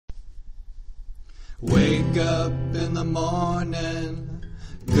Wake up in the morning,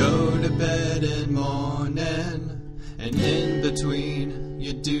 go to bed in morning, and in between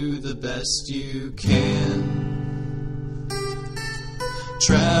you do the best you can.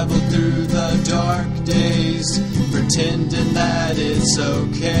 Travel through the dark days, pretending that it's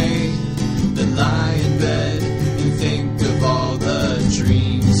okay. Then lie in bed and think of all the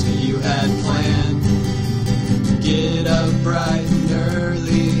dreams you had planned. Get up bright and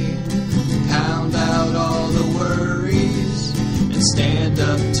early, pound out all the worries, and stand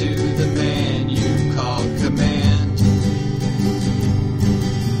up to the man you call command.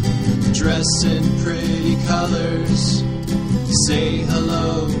 Dress in pretty colors, say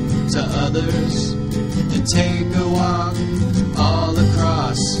hello to others, and take a walk all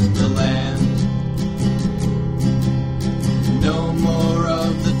across the land. No more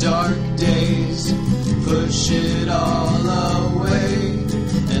of the dark days, push it all away,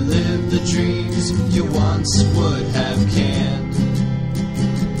 and live the dreams you once would have canned.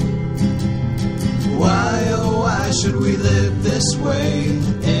 Why, oh why should we live this way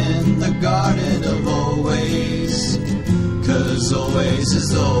in the garden of always? 'Cause always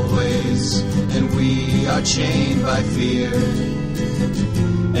is always, and we are chained by fear,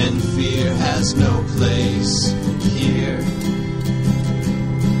 and fear has no place here.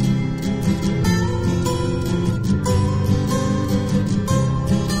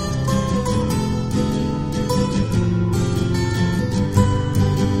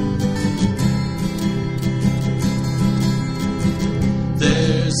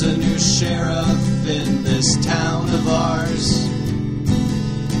 There's a new sheriff in this town of ours.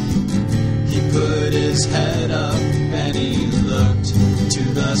 He put his head up and he looked to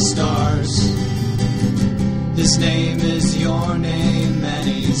the stars. His name is your name and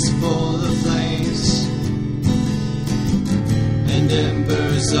he's full of flames and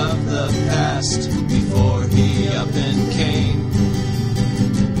embers of the past before he up and came.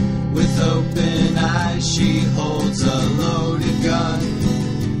 With open eyes she holds a loaded gun.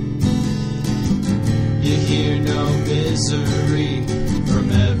 You hear no misery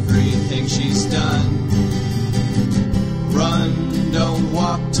from everything she's done. Run, don't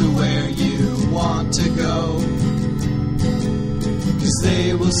walk to where you want to go, 'cause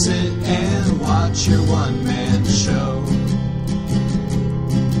they will sit and watch your one-man show.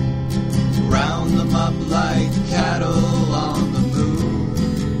 Round them up like cattle on the move,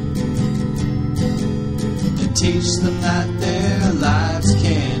 and teach them that their lives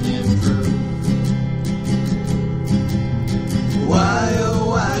can improve. Why, oh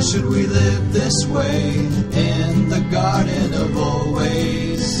why should we live this way in the garden of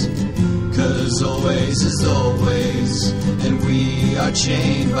always? 'Cause always is always, and we are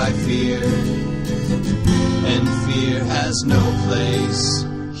chained by fear, and fear has no place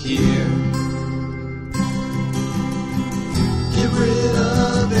here. Get rid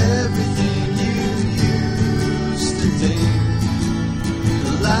of everything you used to think.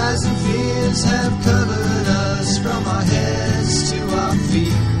 The lies and fears have covered us from our heads to our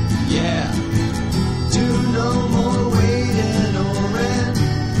feet. Yeah, do no more waiting or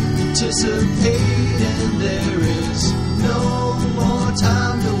anticipating. There is no more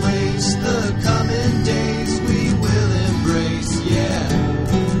time to waste. The coming days we will embrace. Yeah.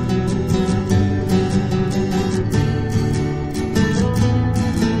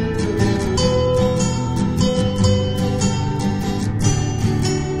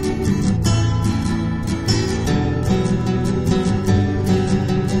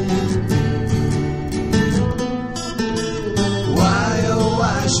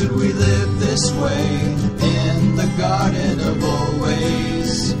 Should we live this way in the garden of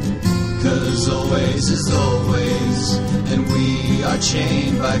always? 'Cause always is always, and we are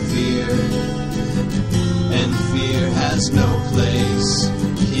chained by fear, and fear has no place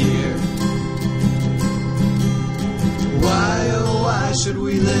here. Why, oh why should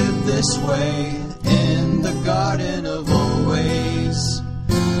we live this way in the garden of always?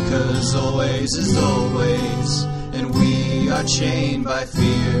 'Cause always is always, and we are chained by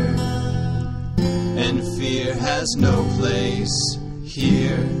fear, and fear has no place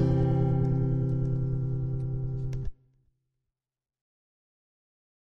here.